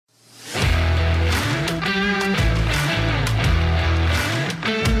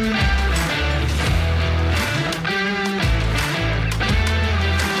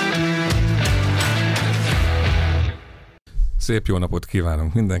Szép jó napot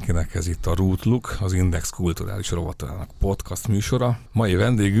kívánunk mindenkinek, ez itt a Rootluk, az Index kulturális rovatának podcast műsora. Mai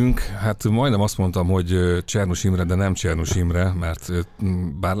vendégünk, hát majdnem azt mondtam, hogy Csernus Imre, de nem Csernus Imre, mert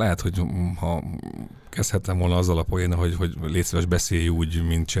bár lehet, hogy ha kezdhettem volna azzal a poéna, hogy légy szíves, beszélj úgy,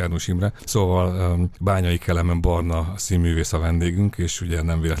 mint Csernus Imre. Szóval Bányai Kelemen Barna színművész a vendégünk, és ugye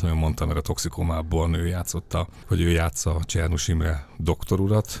nem véletlenül mondtam, mert a Toxikomából ő játszotta, hogy ő játsza Csernus Imre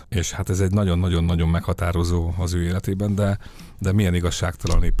doktorurat, és hát ez egy nagyon-nagyon-nagyon meghatározó az ő életében, de milyen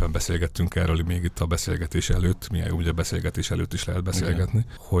igazságtalan, éppen beszélgettünk erről még itt a beszélgetés előtt, milyen ugye a beszélgetés előtt is lehet beszélgetni,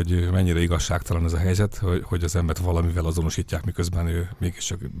 igen, hogy mennyire igazságtalan ez a helyzet, hogy az embert valamivel azonosítják, miközben ő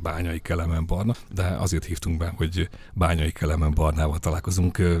mégiscsak Bányai Kelemen Barna, de azért hívtunk be, hogy Bányai Kelemen Barnával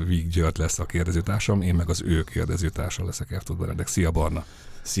találkozunk. Víg György lesz a kérdezőtársam, én meg az ő kérdezőtársa leszek, Ertóth Benedek. Szia Barna!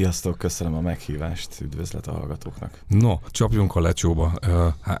 Sziasztok, köszönöm a meghívást, üdvözlet a hallgatóknak. No, csapjunk a lecsóba.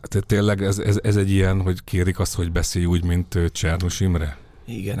 Hát tényleg ez egy ilyen, hogy kérik azt, hogy beszélj úgy, mint Csernus Imre?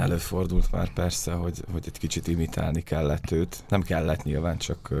 Igen, előfordult már persze, hogy egy kicsit imitálni kellett őt. Nem kellett nyilván,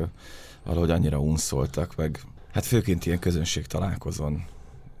 csak valahogy annyira unszoltak, meg hát főként ilyen közönség találkozón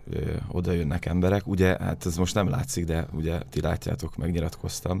oda jönnek emberek. Ugye, hát ez most nem látszik, de ugye ti látjátok,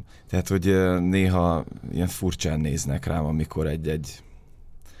 megnyilatkoztam. Tehát, hogy néha ilyen furcsán néznek rám, amikor egy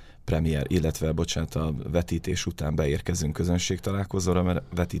premier, illetve a vetítés után beérkezünk közönségtalálkozóra, mert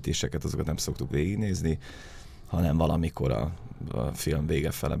vetítéseket azokat nem szoktuk végignézni, hanem valamikor a film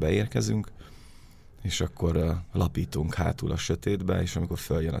vége fele beérkezünk, és akkor lapítunk hátul a sötétbe, és amikor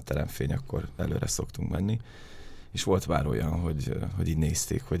följön a teremfény, akkor előre szoktunk menni. És volt már olyan, hogy így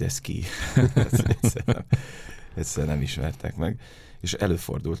nézték, hogy ez ki. Egyszerűen nem ismertek meg. És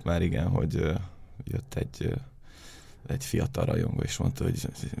előfordult már, igen, hogy jött egy fiatal rajongó, és mondta, hogy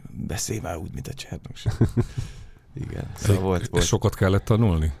beszélj már úgy, mint a Csernus. Igen. Szóval volt. Sokat kellett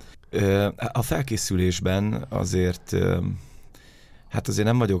tanulni? A felkészülésben azért, hát azért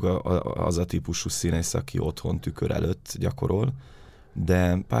nem vagyok az a típusú színész, aki otthon tükör előtt gyakorol,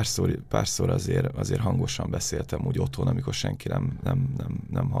 de párszor azért hangosan beszéltem úgy otthon, amikor senki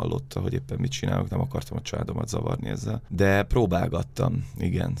nem hallotta, hogy éppen mit csinálok, nem akartam a családomat zavarni ezzel. De próbálgattam,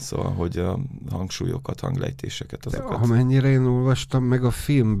 igen, szóval, hogy a hangsúlyokat, hanglejtéseket, azokat. Amennyire én olvastam, meg a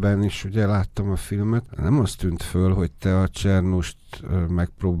filmben is, ugye láttam a filmet, nem azt tűnt föl, hogy te a Csernust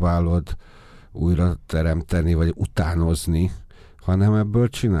megpróbálod újra teremteni, vagy utánozni, hanem ebből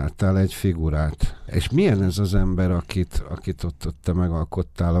csináltál egy figurát. És milyen ez az ember, akit ott te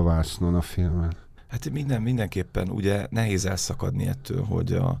megalkottál a vásznon a filmen? Hát mindenképpen ugye nehéz elszakadni ettől,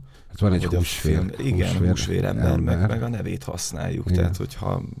 hogy hát van egy húsvér ember, meg a nevét használjuk. Igen. Tehát,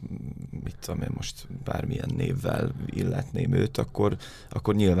 hogyha mit tudom én most bármilyen névvel illetném őt,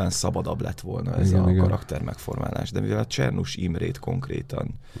 akkor nyilván szabadabb lett volna ez a karakter megformálás. De mivel a Csernus Imrét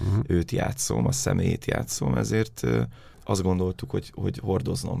konkrétan őt játszom, a személyét játszom, ezért azt gondoltuk, hogy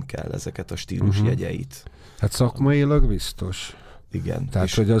hordoznom kell ezeket a stílus jegyeit. Hát szakmailag biztos. Igen. Tehát,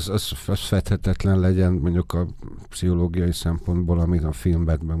 hogy az fedhetetlen legyen mondjuk a pszichológiai szempontból, amit a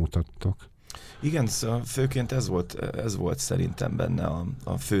filmben bemutattok. Igen, szóval főként ez volt szerintem benne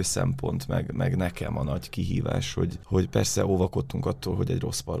a fő szempont, meg nekem a nagy kihívás, hogy persze óvakodtunk attól, hogy egy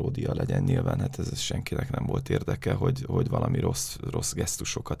rossz paródia legyen nyilván, hát ez senkinek nem volt érdeke, hogy valami rossz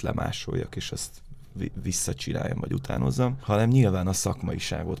gesztusokat lemásoljak, és ezt visszacsináljam, vagy utánozzam, hanem nyilván a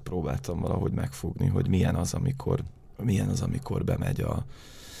szakmaiságot próbáltam valahogy megfogni, hogy milyen az, amikor bemegy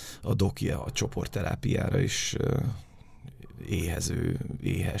a doki a csoportterápiára, és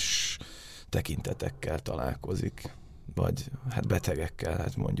éhes tekintetekkel találkozik, vagy hát betegekkel,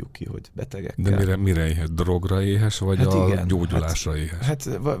 hát mondjuk ki, hogy betegekkel. De mire éhes? Drogra éhes, vagy hát a gyógyulásra éhes?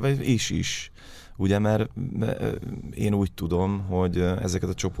 Hát vagy is. Ugye, mert én úgy tudom, hogy ezeket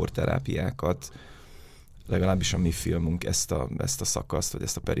a csoportterápiákat, legalábbis a mi filmünk ezt a szakaszt, vagy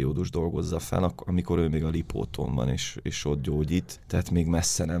ezt a periódus dolgozza fel, amikor ő még a Lipóton van, és ott gyógyít. Tehát még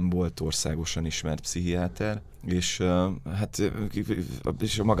messze nem volt országosan ismert pszichiáter, és hát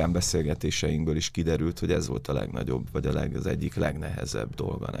és a magánbeszélgetéseinkből is kiderült, hogy ez volt a legnagyobb, vagy az egyik legnehezebb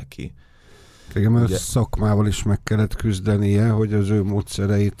dolga neki. Igen, mert szakmával is meg kellett küzdenie, hogy az ő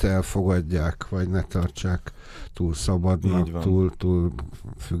módszereit elfogadják, vagy ne tartsák túl szabadnak, túl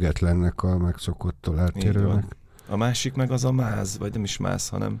függetlennek a megszokottól eltérőnek. A másik meg az a máz, vagy nem is máz,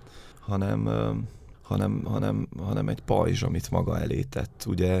 hanem egy pajzs, amit maga elé tett.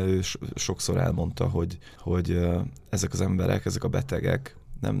 Ugye ő sokszor elmondta, hogy ezek az emberek, ezek a betegek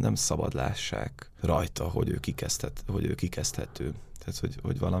nem szabad lássák rajta, hogy ő kikezdhető. Tehát,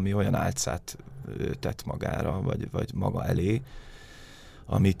 hogy valami olyan álcát tett magára, vagy maga elé,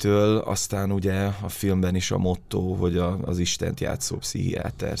 amitől aztán ugye a filmben is a motto, hogy az Istent játszó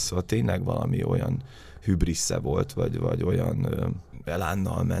pszichiáter, szóval tényleg valami olyan hübrisze volt, vagy olyan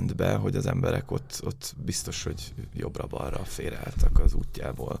elánnal ment be, hogy az emberek ott biztos, hogy jobbra-balra félreálltak az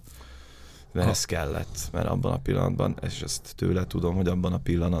útjából. De ez kellett, mert abban a pillanatban, és ezt tőle tudom, hogy abban a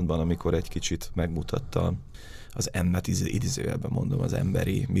pillanatban, amikor egy kicsit megmutatta az emmet, idézőjelben mondom, az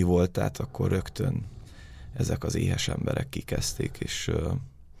emberi mi volt, tehát akkor rögtön ezek az éhes emberek kikezdték,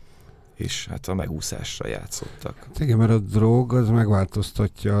 és hát a megúszásra játszottak. Igen, mert a drog az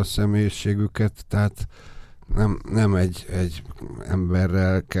megváltoztatja a személyiségüket, tehát nem egy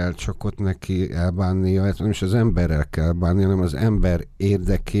emberrel kell csak ott neki elbánnia, nem is az emberrel kell bánnia, hanem az ember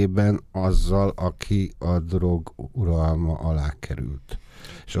érdekében azzal, aki a drog uralma alá került.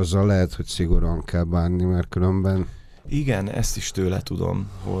 És azzal lehet, hogy szigorúan kell bánni, mert különben... Igen, ezt is tőle tudom,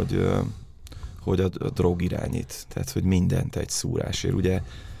 hogy a drog irányít, tehát hogy mindent egy szúrásért. Ugye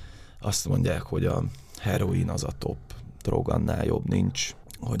azt mondják, hogy a heroin az a top drog, annál jobb nincs,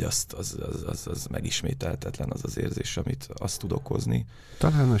 hogy az megismételhetetlen az érzés, amit azt tud okozni.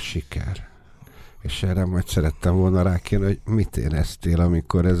 Talán a siker. És erre majd szerettem volna rákérni, hogy mit éreztél,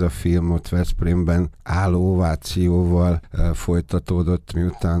 amikor ez a film ott Veszprémben álló ovációval folytatódott,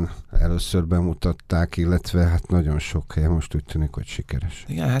 miután először bemutatták, illetve hát nagyon sok helyen most úgy tűnik, hogy sikeres.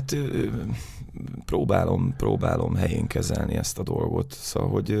 Igen, hát próbálom helyén kezelni ezt a dolgot, szóval,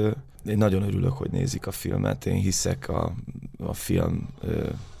 hogy én nagyon örülök, hogy nézik a filmet, én hiszek a film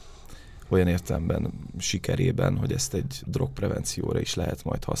olyan értelemben sikerében, hogy ezt egy drogprevencióra is lehet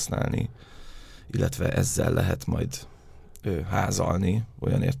majd használni, illetve ezzel lehet majd házalni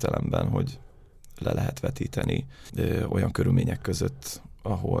olyan értelemben, hogy le lehet vetíteni olyan körülmények között,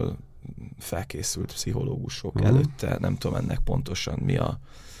 ahol felkészült pszichológusok előtte, nem tudom ennek pontosan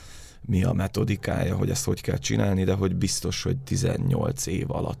mi a metodikája, hogy ezt hogy kell csinálni, de hogy biztos, hogy 18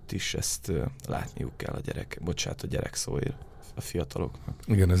 év alatt is ezt látniuk kell a gyerek szóért, a fiataloknak.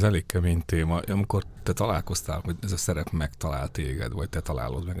 Igen, ez elég kemény téma. Amikor te találkoztál, hogy ez a szerep megtalál téged, vagy te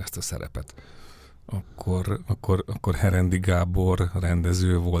találod meg ezt a szerepet, akkor Herendi Gábor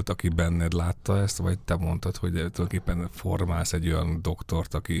rendező volt, aki benned látta ezt, vagy te mondtad, hogy tulajdonképpen formálsz egy olyan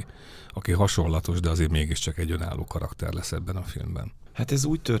doktort, aki hasonlatos, de azért mégiscsak egy önálló karakter lesz ebben a filmben? Hát ez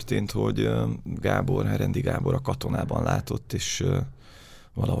úgy történt, hogy Herendi Gábor a Katonában látott, és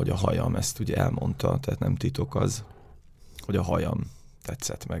valahogy a hajam ezt ugye elmondta, tehát nem titok az, hogy a hajam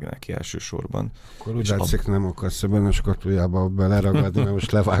tetszett meg neki elsősorban. Akkor úgy látszik, nem akarsz ebben a skatujába beleragadni, mert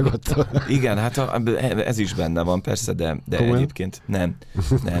most levágatta. Igen, hát ez is benne van persze, de egyébként nem,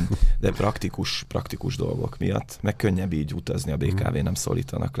 de praktikus dolgok miatt, meg könnyebb így utazni, a BKV nem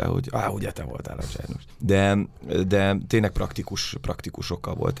szólítanak le, hogy ugye te voltál a Csernus. De tényleg praktikus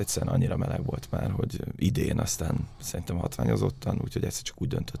okkal volt, egyszerűen annyira meleg volt már, hogy idén aztán szerintem hatványozottan, úgyhogy egyszer csak úgy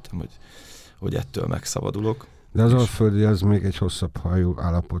döntöttem, hogy ettől megszabadulok. De az Alföldi az még egy hosszabb hajú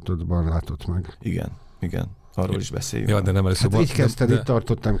állapotodban látott meg. Igen. Arról is beszéljünk. Ja, de nem először. Hát így kezdted, itt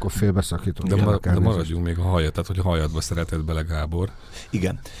tartottam, amikor félbeszakítottam. De maradjunk még a hajat, tehát hogy a hajadba szeretett bele Gábor.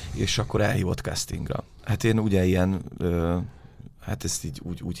 Igen, és akkor elhívott castingra. Hát én ugye ilyen, hát ezt így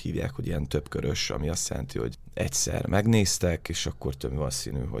úgy hívják, hogy ilyen többkörös, ami azt jelenti, hogy egyszer megnéztek, és akkor több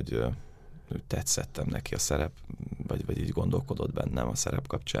valószínű, hogy tetszettem neki a szerep, vagy így gondolkodott bennem a szerep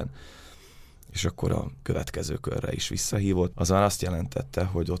kapcsán. És akkor a következő körre is visszahívott. Az már azt jelentette,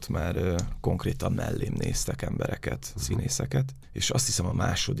 hogy ott már konkrétan mellém néztek embereket, színészeket, és azt hiszem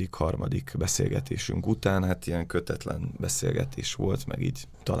a harmadik beszélgetésünk után, hát ilyen kötetlen beszélgetés volt, meg így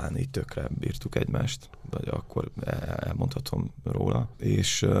talán így tökre bírtuk egymást, vagy akkor elmondhatom róla,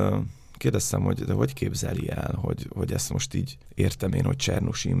 és kérdeztem, hogy képzeli el, hogy ezt most így értem én, hogy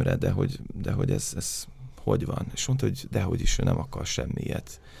Csernus Imre, de hogy ez hogy van? És mondta, hogy dehogy is, ő nem akar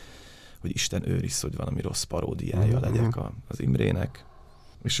semmilyet, hogy Isten őriz, hogy valami rossz paródiája legyek az Imrének.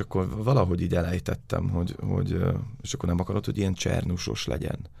 És akkor valahogy így elejtettem, hogy és akkor nem akarod, hogy ilyen csernusos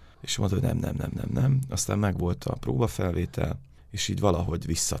legyen. És mondta, hogy nem. Aztán megvolt a próbafelvétel, és így valahogy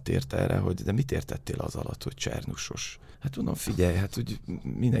visszatért erre, hogy de mit értettél az alatt, hogy csernusos? Hát mondom, figyelj, hát hogy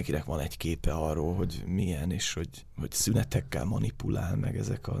mindenkinek van egy képe arról, hogy milyen, és hogy szünetekkel manipulál meg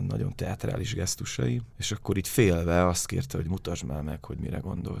ezek a nagyon teátrális gesztusai, és akkor így félve azt kérte, hogy mutasd már meg, hogy mire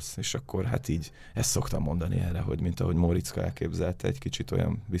gondolsz. És akkor hát így ezt szoktam mondani erre, hogy mint ahogy Móriczka elképzelte, egy kicsit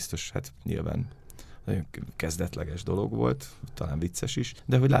olyan biztos, hát nyilván nagyon kezdetleges dolog volt, talán vicces is,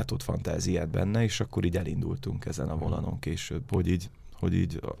 de hogy látott fantáziát benne, és akkor így elindultunk ezen a vonanon később, hogy így hogy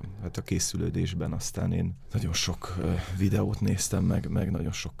így hát a készülődésben aztán én nagyon sok videót néztem, meg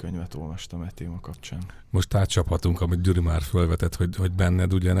nagyon sok könyvet olvastam e téma kapcsán. Most átcsaphatunk, amit Gyuri már felvetett, hogy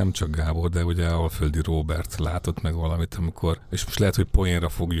benned ugye nem csak Gábor, de ugye Alföldi Róbert látott meg valamit, amikor, és most lehet, hogy poénra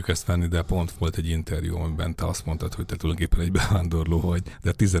fogjuk ezt venni, de pont volt egy interjú, amiben te azt mondtad, hogy te tulajdonképpen egy bevándorló vagy,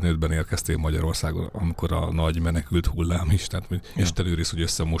 de 15-ben érkeztél Magyarországon, amikor a nagy menekült hullám is, tehát Isten őriz, hogy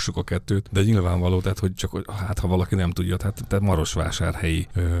összemossuk a kettőt, de nyilvánvaló, tehát hogy csak hát ha valaki nem tudja, tehát te marosvásárhelyi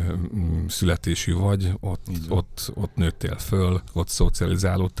születésű vagy, ott nőttél föl, ott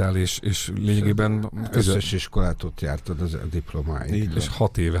szocializálódtál, és lényegében összes iskolát ott jártad a diplomáig. És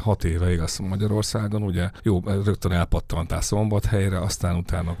 6 éve igaz Magyarországon, ugye jó, rögtön elpattantál Szombathelyre, aztán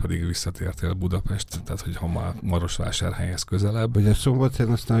utána pedig visszatértél Budapest, tehát hogy ha már Marosvásárhelyhez közelebb. Ugye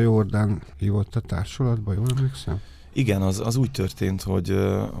Szombathelyen aztán a Jordán hívott a társulatba, jól emlékszem? Igen, az úgy történt,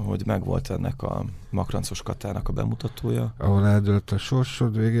 hogy megvolt ennek a Makrancos Katának a bemutatója. Ahol eldőlt a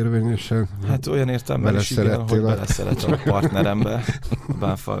sorsod végérvényesen. Hát olyan értelemben is igen, hogy beleszerettem a partnerembe, a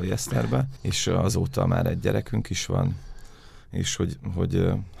Bánfalvi Eszterbe, és azóta már egy gyerekünk is van, és hogy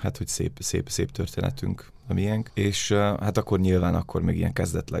szép történetünk a miénk, és hát akkor nyilván még ilyen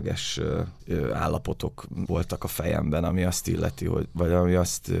kezdetleges állapotok voltak a fejemben, ami azt illeti, vagy ami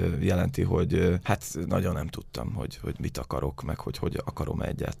azt jelenti, hogy hát nagyon nem tudtam, hogy mit akarok, meg hogy akarom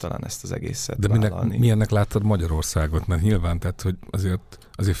egyáltalán ezt az egészet vállalni. De milyennek láttad Magyarországot? Mert nyilván, tehát, hogy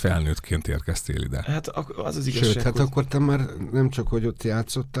azért felnőttként érkeztél ide. Hát az igazság. Sőt, hát akkor te már nem csak, hogy ott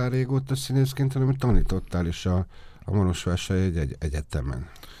játszottál régóta színészként, hanem tanítottál is a Marosvásárhelyi egy egyetemen.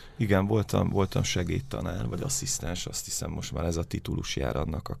 Igen, voltam segédtanár, vagy asszisztens, azt hiszem most már ez a titulus jár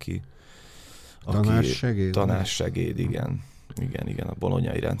annak, aki tanársegéd, igen. Igen, a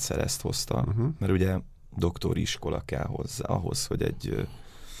bolonyai rendszer ezt hozta, mert ugye doktori iskola kell hozzá, ahhoz,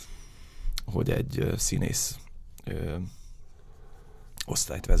 hogy egy színész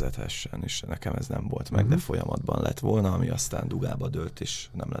osztályt vezethessen, és nekem ez nem volt meg, de folyamatban lett volna, ami aztán dugába dőlt, és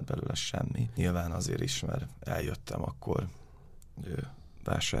nem lett belőle semmi. Nyilván azért is, mert eljöttem akkor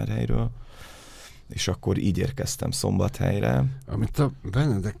Vásárhelyről, és akkor így érkeztem Szombathelyre. Amit a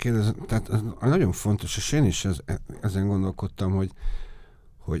Benedek kérdez, tehát az nagyon fontos, és én is ezen gondolkodtam,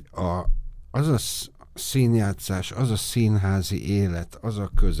 hogy az a színjátszás, az a színházi élet, az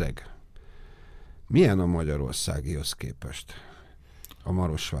a közeg, milyen a magyarországihoz képest? A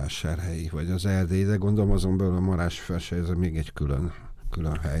Marosvásárhelyi, vagy az erdélyi, de gondolom azon belül a Marosvásárhely, ez még egy külön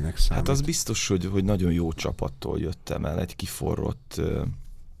helynek számít. Hát az biztos, hogy nagyon jó csapattól jöttem el, egy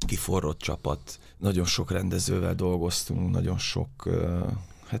kiforrott csapat. Nagyon sok rendezővel dolgoztunk,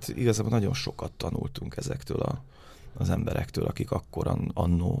 hát igazából nagyon sokat tanultunk ezektől az emberektől, akik akkor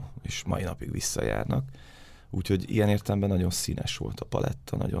annó és mai napig visszajárnak. Úgyhogy ilyen értelemben nagyon színes volt a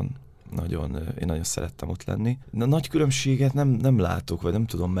paletta, én nagyon szerettem ott lenni. De nagy különbséget nem látok, vagy nem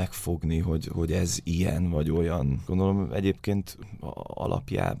tudom megfogni, hogy ez ilyen, vagy olyan. Gondolom egyébként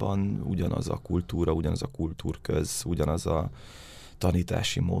alapjában ugyanaz a kultúra, ugyanaz a kultúrköz, ugyanaz a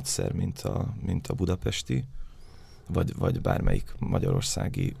tanítási módszer, mint a budapesti, vagy bármelyik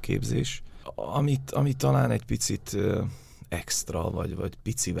magyarországi képzés. Ami talán egy picit extra, vagy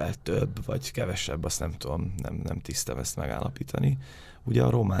picivel több, vagy kevesebb, azt nem tudom, nem tisztem ezt megállapítani. Ugye a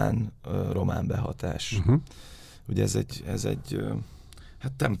román behatás. Ugye ez egy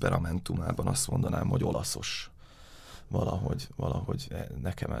hát temperamentumában azt mondanám, hogy olaszos. Valahogy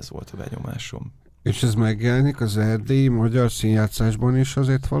nekem ez volt a benyomásom. És ez megjelenik az erdélyi magyar színjátszásban is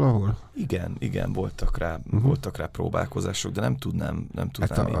azért valahol? Igen, voltak rá próbálkozások, de nem tudnám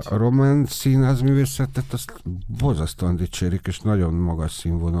hát így. A román színházművészetet azt borzasztóan dicsérik, és nagyon magas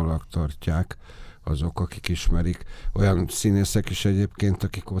színvonalak tartják azok, akik ismerik. Olyan színészek is egyébként,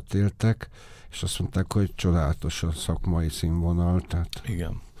 akik ott éltek, és azt mondták, hogy csodálatos a szakmai színvonal. Tehát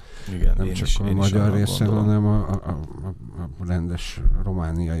Igen, nem csak a magyar részen, hanem a rendes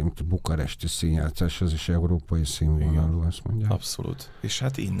romániai, mint a bukaresti színjátszás, az is európai színvonalú, azt mondják. Abszolút. És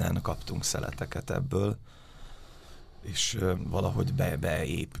hát innen kaptunk szeleteket ebből, és valahogy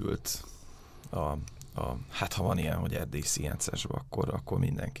beépült hát ha van ilyen, hogy erdélyi színjátszásban, akkor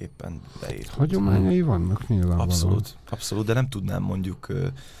mindenképpen beépült. Hagyományai vannak nyilvánvalóan. Abszolút, de nem tudnám mondjuk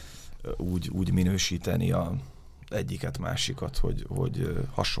úgy minősíteni egyiket, másikat, hogy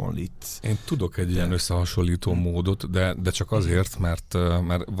hasonlít. Én tudok egy ilyen összehasonlító módot, de csak azért, mert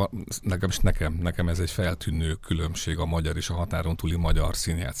nekem ez egy feltűnő különbség a magyar és a határon túli magyar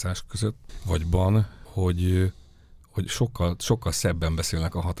színjátszás között, vagyban, hogy hogy sokkal szebben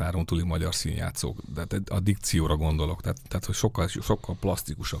beszélnek a határon túli magyar színjátszók. De a dikcióra gondolok. Tehát hogy sokkal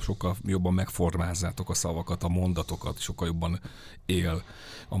plastikusabb, sokkal jobban megformázzátok a szavakat, a mondatokat, sokkal jobban él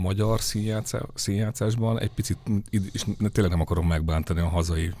a magyar színjátszásban. Egy picit, és tényleg nem akarom megbántani a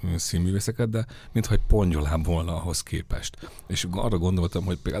hazai színművészeket, de mintha egy pongyolább volna ahhoz képest. És arra gondoltam,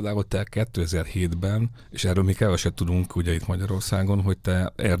 hogy például te 2007-ben, és erről mi keveset tudunk ugye itt Magyarországon, hogy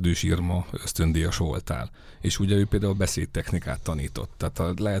te Erdős Irma ösztöndíjas voltál. És ugye ő például beszédtechnikát tanított.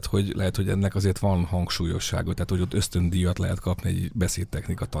 Tehát lehet, hogy ennek azért van hangsúlyossága, tehát hogy ott ösztöndíjat lehet kapni egy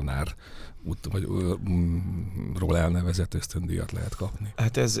beszédtechnika tanár, vagy ról elnevezett ösztöndíjat lehet kapni.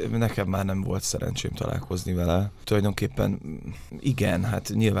 Hát ez nekem már nem volt szerencsém találkozni vele. Tulajdonképpen igen,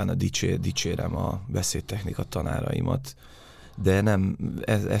 hát nyilván dicsérem a beszédtechnika tanáraimat, de nem,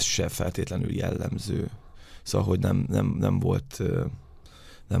 ez se feltétlenül jellemző. Szóval, hogy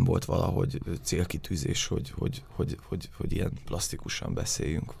nem volt valahogy célkitűzés, hogy ilyen plastikusan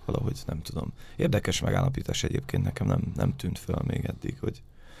beszéljünk. Valahogy nem tudom. Érdekes megállapítás egyébként, nekem nem tűnt fel még eddig,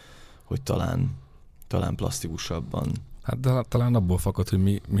 hogy talán plastikusabban. Hát de talán abból fakad,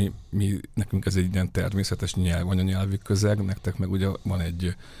 hogy mi nekünk ez egy ilyen természetes anyanyelvi közeg, nektek meg ugye van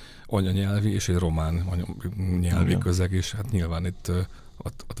egy anyanyelvi és egy román nyelvi közeg, és hát nyilván itt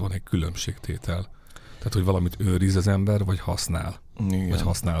ott van egy különbségtétel. Tehát, hogy valamit őriz az ember, vagy használ. Igen. Vagy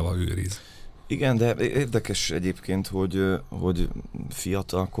használva őriz. Igen, de érdekes egyébként, hogy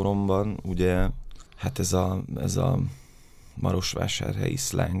fiatal koromban, ugye, hát ez a marosvásárhelyi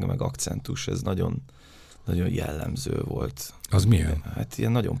szleng, meg akcentus, ez nagyon, nagyon jellemző volt. Az milyen? Hát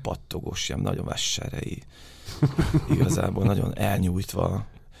ilyen nagyon pattogós, ilyen nagyon vásárhelyi. Igazából nagyon elnyújtva.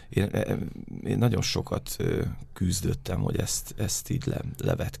 Én nagyon sokat küzdöttem, hogy ezt így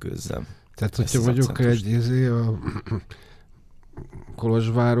levetkőzzem. Tehát, hogyha mondjuk a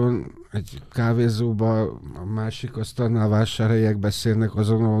Kolozsváron egy kávézóban a másik asztalnál vásárhelyek beszélnek,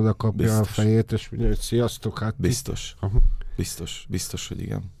 azon oda kapja biztos a fejét, és mondja, hogy sziasztok, hát biztos. Biztos, hogy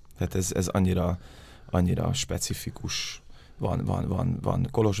igen. Tehát ez annyira specifikus. Van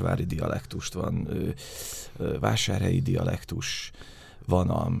kolozsvári dialektust, van vásárhelyi dialektus, van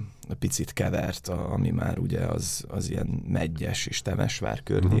a picit kevert, ami már ugye az ilyen Medgyes és Temesvár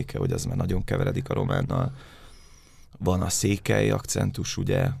környéke, hogy az már nagyon keveredik a románnal. Van a székely akcentus,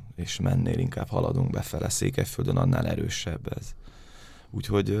 ugye, és mennél inkább haladunk befele Székelyföldön, annál erősebb ez.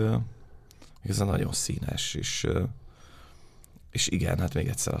 Úgyhogy ez nagyon színes, és igen, hát még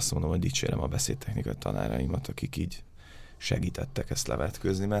egyszer azt mondom, hogy dicsérem a beszédtechnikai tanáraimat, akik így segítettek ezt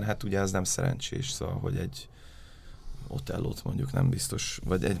levetközni, mert hát ugye ez nem szerencsés, szóval, hogy egy Otellót mondjuk nem biztos,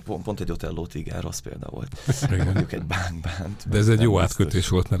 vagy pont egy Otellót igen, rossz példa volt. Mondjuk egy bánt. De ez egy jó átkötés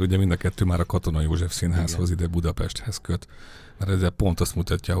volt, mert ugye mind a kettő már a Katona József Színházhoz, ide Budapesthez köt. Mert ezzel pont azt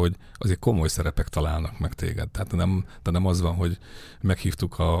mutatja, hogy azért komoly szerepek találnak meg téged. Tehát nem az van, hogy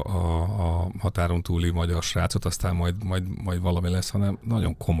meghívtuk a határon túli magyar srácot, aztán majd valami lesz, hanem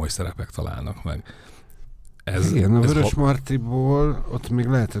nagyon komoly szerepek találnak meg. Igen, a Vörösmartyból ott még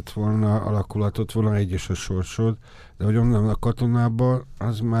lehetett volna alakulatot, volna egyes a sorsod, de hogy onnan a Katonában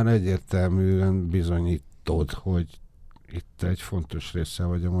az már egyértelműen bizonyítod, hogy itt egy fontos része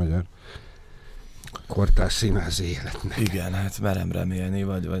vagy a magyar kortárs színházi életnek. Igen, hát merem remélni,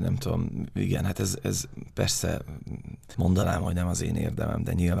 vagy nem tudom, igen, hát ez persze mondanám, hogy nem az én érdemem,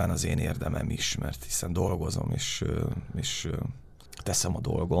 de nyilván az én érdemem is, mert hiszen dolgozom, és teszem a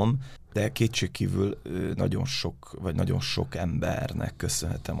dolgom, de kétségkívül nagyon sok embernek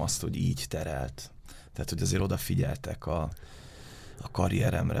köszönhetem azt, hogy így terelt. Tehát, hogy azért odafigyeltek a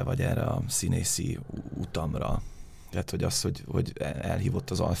karrieremre, vagy erre a színészi utamra. Tehát, hogy az, hogy elhívott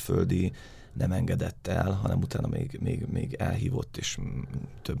az Alföldi, nem engedett el, hanem utána még elhívott, és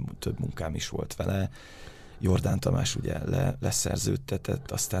több munkám is volt vele. Jordán Tamás ugye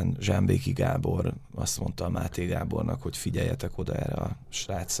leszerződtetett, aztán Zsámbéki Gábor azt mondta a Máté Gábornak, hogy figyeljetek oda erre a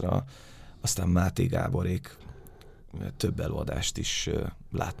srácra, aztán Máté Gáborék több előadást is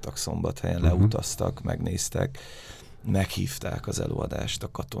láttak Szombathelyen, leutaztak, megnéztek, meghívták az előadást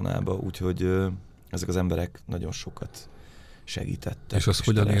a Katonába, úgyhogy ezek az emberek nagyon sokat segítettek. És azt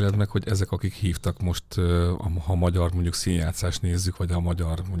hogyan éled meg, hogy ezek, akik hívtak most, ha magyar mondjuk színjátszást nézzük, vagy a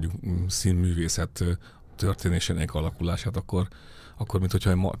magyar mondjuk színművészet történésének alakulását, akkor mint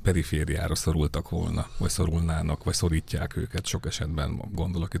hogyha perifériára szorultak volna, vagy szorulnának, vagy szorítják őket sok esetben,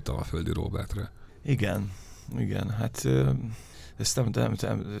 gondolok itt a Alföldi Róbertre. Igen, hát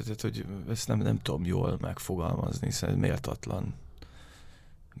ezt nem tudom jól megfogalmazni, hiszen méltatlan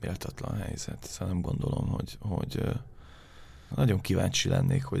helyzet. Szóval nem gondolom, hogy nagyon kíváncsi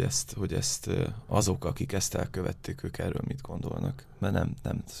lennék, hogy ezt azok, akik ezt elkövették, ők erről mit gondolnak. Mert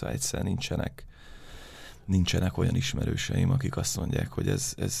nem szóval egyszer nincsenek olyan ismerőseim, akik azt mondják, hogy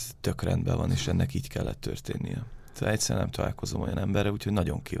ez tök rendben van, és ennek így kellett történnie. Tehát egyszerűen nem találkozom olyan emberre, úgyhogy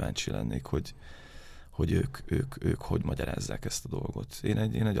nagyon kíváncsi lennék, hogy ők hogy magyarázzák ezt a dolgot. Én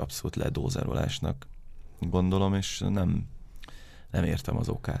egy abszolút ledózerolásnak gondolom, és nem értem az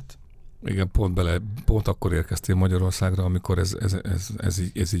okát. Igen, pont akkor érkeztél Magyarországra, amikor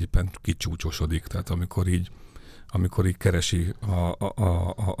ez így kicsúcsosodik, tehát amikor így keresi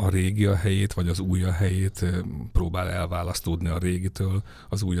a régi a helyét, vagy az új a helyét, próbál elválasztódni a régitől,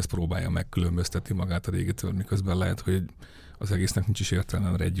 az új azt próbálja megkülönböztetni magát a régitől, miközben lehet, hogy az egésznek nincs is értelme,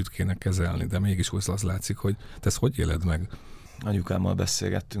 mert együtt kéne kezelni, de mégis az látszik, hogy te ezt hogy éled meg? Anyukámmal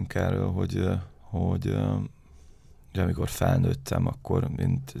beszélgettünk erről, hogy amikor felnőttem, akkor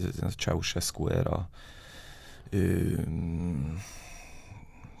mint a Ceausescu era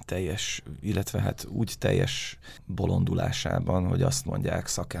teljes, illetve hát úgy teljes bolondulásában, hogy azt mondják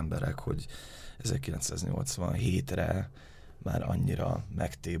szakemberek, hogy 1987-re már annyira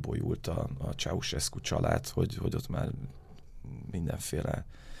megtébolyult a Ceausescu család, hogy ott már mindenféle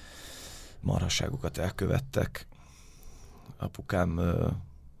marhaságokat elkövettek. Apukám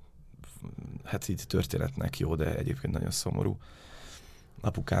hát így történetnek jó, de egyébként nagyon szomorú.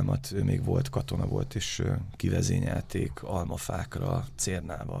 Apukámat, ő még katona volt, és kivezényelték almafákra,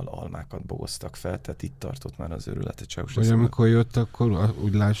 cérnával almákat bogoztak fel, tehát itt tartott már az őrülete Ceausescu. Vagy amikor jött, akkor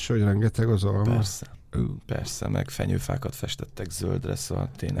úgy lássa, hogy rengeteg az alma? Persze, meg fenyőfákat festettek zöldre, szóval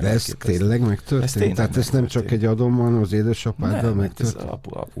tényleg. De ez tényleg megtörtént? Tehát ez nem csak egy adom van az édesapáddal megtörtént? Ez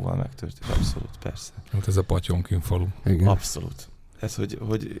apuval megtörtént, abszolút, persze. Hát ez a Patyonkin falu. Igen. Abszolút. Ez,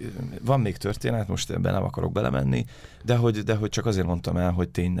 hogy van még történet, most ebben nem akarok belemenni, de hogy csak azért mondtam el, hogy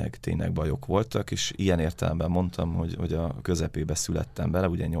tényleg bajok voltak, és ilyen értelemben mondtam, hogy a közepébe születtem bele,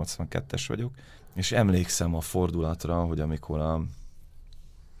 ugye 82-es vagyok, és emlékszem a fordulatra, hogy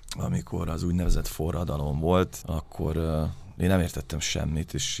amikor az úgynevezett forradalom volt, akkor én nem értettem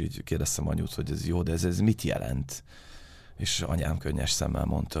semmit, és így kérdeztem anyút, hogy ez jó, de ez mit jelent? És anyám könnyes szemmel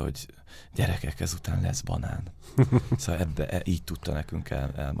mondta, hogy gyerekek, ezután lesz banán. Szóval így tudta nekünk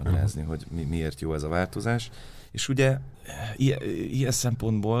elmagyarázni, hogy miért jó ez a változás. És ugye ilyen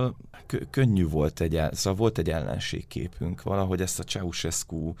szempontból könnyű volt szóval volt egy ellenségképünk, valahogy ezt a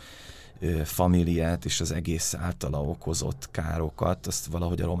Ceausescu familiát és az egész általa okozott károkat, azt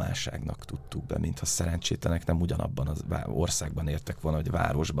valahogy a románságnak tudtuk be, mintha szerencsétlenek nem ugyanabban az országban értek volna, vagy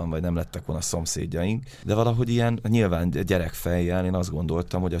városban, vagy nem lettek volna szomszédjaink, de valahogy ilyen, nyilván gyerekfejjel én azt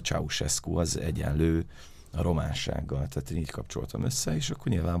gondoltam, hogy a Ceausescu az egyenlő a románsággal, tehát így kapcsoltam össze, és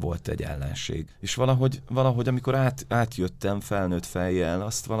akkor nyilván volt egy ellenség. És valahogy amikor átjöttem felnőtt fejjel,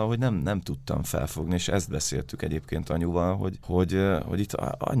 azt valahogy nem tudtam felfogni, és ezt beszéltük egyébként anyuval, hogy itt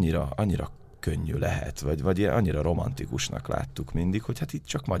annyira könnyű lehet, vagy annyira romantikusnak láttuk mindig, hogy hát itt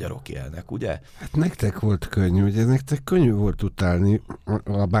csak magyarok élnek, ugye? Hát nektek volt könnyű, ugye nektek könnyű volt utálni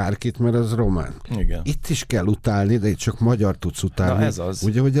a bárkit, mert az román. Igen. Itt is kell utálni, de itt csak magyar tudsz utálni. Na ez az.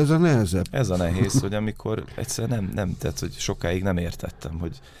 Ugye, hogy ez a nehezebb. Ez a nehéz, hogy amikor egyszer nem, tehát hogy sokáig nem értettem,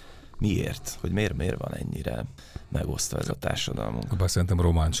 hogy miért, hogy miért van ennyire megosztva ez a társadalmunk. Bár szerintem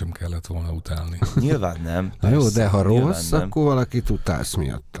román sem kellett volna utálni. Nyilván nem. Persze, jó, de ha rossz, akkor valakit utálsz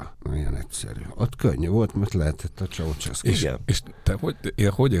miatta. Ilyen egyszerű. Ott könnyű volt, mert lehetett a Ceausescu. És te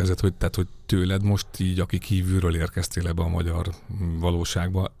hogy érzed, hogy tőled most így, aki kívülről érkeztél ebbe a magyar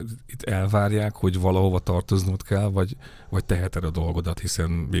valóságba, itt elvárják, hogy valahova tartoznod kell, vagy teheted a dolgodat,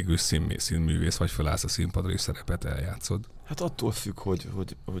 hiszen végül színművész vagy, felállsz a színpadra és szerepet eljátszod? Hát attól függ, hogy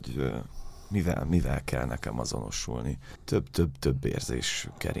mivel kell nekem azonosulni. Több érzés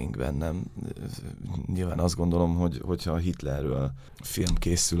kering bennem. Nyilván azt gondolom, hogyha a Hitlerről film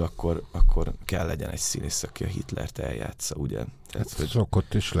készül, akkor kell legyen egy színész, aki a Hitlert eljátsza, ugye? Tehát,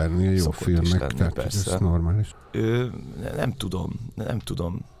 szokott is lenni a jó filmek, tehát persze. Ez normális. Nem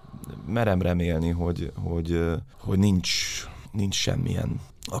tudom. Merem remélni, hogy nincs semmilyen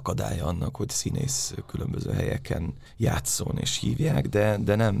akadálya annak, hogy színész különböző helyeken játszon és hívják,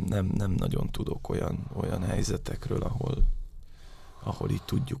 de nem nagyon tudok olyan helyzetekről, ahol így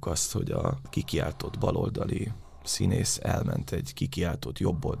tudjuk azt, hogy a kikiáltott baloldali színész elment egy kikiáltott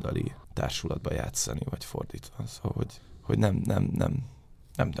jobboldali társulatba játszani, vagy fordítva. Szóval, hogy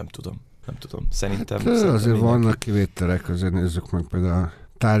nem tudom. Szerintem azért vannak kivételek, azért nézzük meg például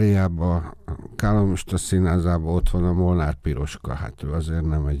Táliában, Kálomista színházában ott van a Molnár Piroska, hát ő azért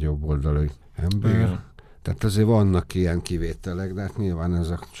nem egy jobboldali ember. Igen. Tehát azért vannak ilyen kivételek, de hát nyilván ez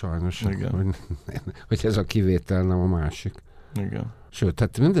a sajnos, hogy ez a kivétel, nem a másik. Igen. Sőt,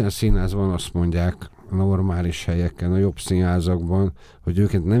 hát minden színházban azt mondják, a normális helyeken, a jobb színházakban, hogy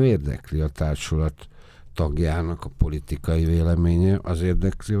őket nem érdekli a társulat tagjának a politikai véleménye, az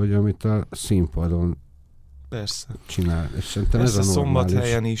érdekli, hogy amit a színpadon Persze. csinál. És szerintem Persze ez a normális.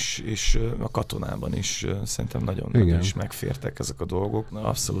 Szombathelyen is, és a Katonában is szerintem nagyon is megfértek ezek a dolgok. Na,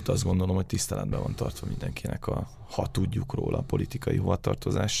 abszolút azt gondolom, hogy tiszteletben van tartva mindenkinek ha tudjuk róla a politikai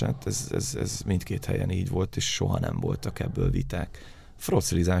hovatartozását. Ez mindkét helyen így volt, és soha nem voltak ebből viták.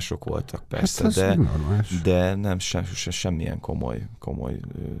 Frocilizások voltak persze, hát de nem semmilyen komoly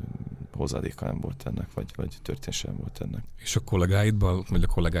hozadéka nem volt ennek, vagy történése nem volt ennek. És a kollégáidban, vagy a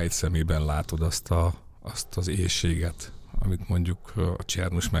kollégáid szemében látod azt az éhséget, amit mondjuk a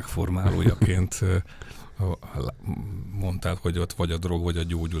Csernus megformálójaként mondtál, hogy ott vagy a drog, vagy a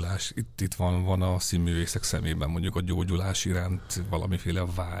gyógyulás. Itt van a színművészek szemében mondjuk a gyógyulás iránt valamiféle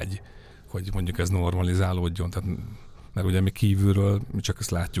vágy, hogy mondjuk ez normalizálódjon. Tehát, mert ugye mi kívülről mi csak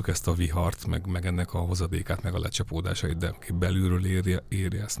ezt látjuk, ezt a vihart, meg ennek a hozadékát, meg a lecsapódásait, de aki belülről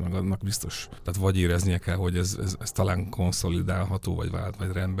éri ezt, meg annak biztos. Tehát vagy éreznie kell, hogy ez talán konszolidálható, vagy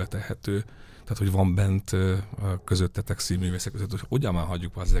rendbe tehető. Tehát, hogy van bent közöttetek színművészek között, hogy ugyan már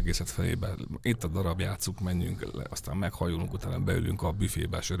hagyjuk az egészet felébe. Itt a darab, játsszuk, menjünk le, aztán meghajolunk, utána beülünk a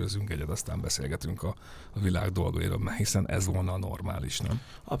büfébe, sörözünk egyet, aztán beszélgetünk a világ dolgairól, mert hiszen ez volna a normális, nem?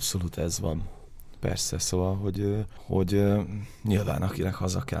 Abszolút ez van. Persze, szóval, hogy nyilván akinek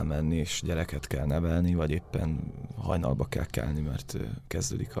haza kell menni, és gyereket kell nevelni, vagy éppen hajnalba kell kelni, mert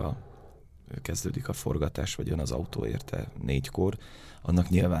kezdődik a forgatás, vagy jön az autó érte 4-kor, annak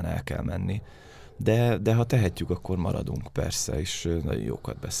nyilván el kell menni. De ha tehetjük, akkor maradunk persze, és nagyon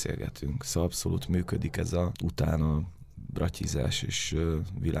jókat beszélgetünk. Szóval abszolút működik ez a utána bratyizás és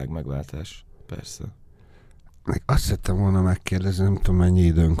világmegváltás, persze. Még azt szerettem volna megkérdezni, nem tudom mennyi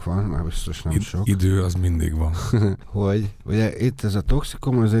időnk van, már biztos nem sok. Idő az mindig van. Hogy ugye itt ez a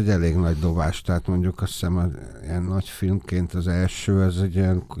Toxicom, ez egy elég nagy dobás, tehát mondjuk azt hiszem ilyen nagy filmként az első, ez egy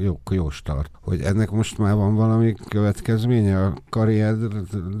ilyen jó start. Hogy ennek most már van valami következménye a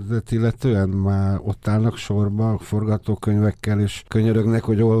karrieredet illetően? Már ott állnak sorba forgatókönyvekkel, és könyörögnek,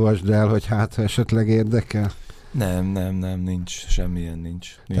 hogy olvasd el, hogy hát ha esetleg érdekel? Nem, nincs, semmilyen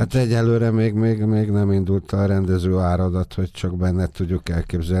nincs. Tehát egyelőre még nem indult a rendező áradat, hogy csak benne tudjuk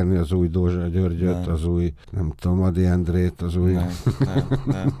elképzelni az új Dózsa Györgyöt, az új, nem tudom, Ady Endrét, az új...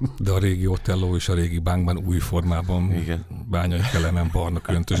 Nem. De a régi Otello és a régi Bánkban új formában, igen. Bányai Kelemen barna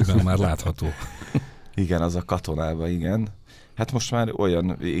köntösben már látható. Igen, az a Katonában, igen. Hát most már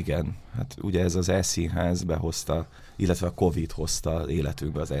olyan, igen, hát ugye ez az E-színház behozta, illetve a Covid hozta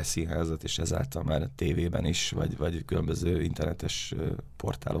életünkbe az E-színházat, és ezáltal már tévében is, vagy különböző internetes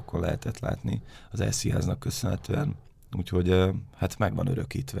portálokon lehetett látni az E-színháznak köszönhetően. Úgyhogy hát meg van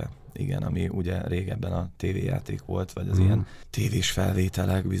örökítve. Igen, ami ugye régebben a tévéjáték volt, vagy az ilyen tévés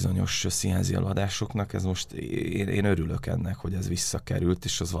felvételek bizonyos színházi előadásoknak, ez most én örülök ennek, hogy ez visszakerült,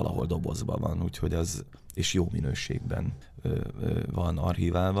 és az valahol dobozban van, úgyhogy az, és jó minőségben van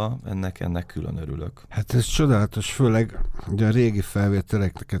archiválva, ennek külön örülök. Hát ez csodálatos, főleg ugye a régi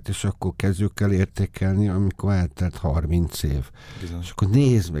felvételeket is akkor kezdjük el értékelni, amikor eltelt 30 év. Bizony. És akkor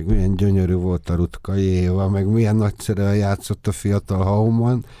nézd meg, milyen gyönyörű volt a Rutkai Éva, meg milyen nagyszerűen játszott a fiatal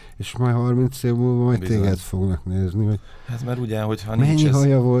Hauman, és már 30 év múlva majd téged fognak nézni. Hogy hát mert ugye, hogyha mennyi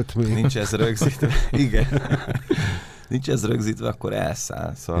haja volt még? Nincs ez rögzítve. Igen. Nincs ez rögzítve, akkor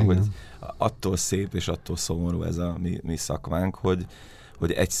elszáll. Szóval, hogy attól szép és attól szomorú ez a mi szakmánk,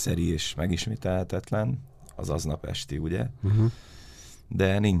 hogy egyszeri és megismételhetetlen, az aznap esti, ugye?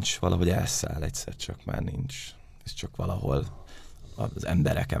 De nincs, valahogy elszáll, egyszer csak már nincs. Ez csak valahol az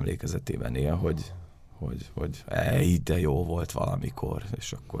emberek emlékezetében él, hogy de jó volt valamikor,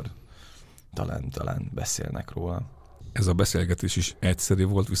 és akkor talán beszélnek róla. Ez a beszélgetés is egyszerű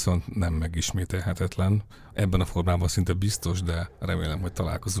volt, viszont nem megismételhetetlen. Ebben a formában szinte biztos, de remélem, hogy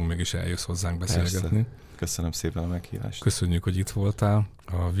találkozunk, mégis eljössz hozzánk beszélgetni. Persze. Köszönöm szépen a meghívást. Köszönjük, hogy itt voltál.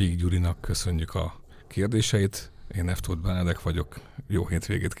 A Víg Gyurinak köszönjük a kérdéseit. Én F. Tóth Benedek vagyok. Jó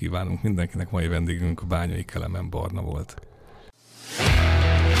hétvégét kívánunk mindenkinek. Mai vendégünk Bányai Kelemen Barna volt.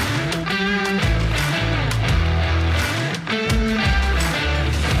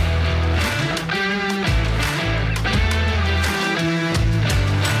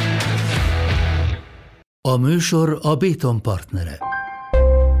 A műsor a Béton partnere.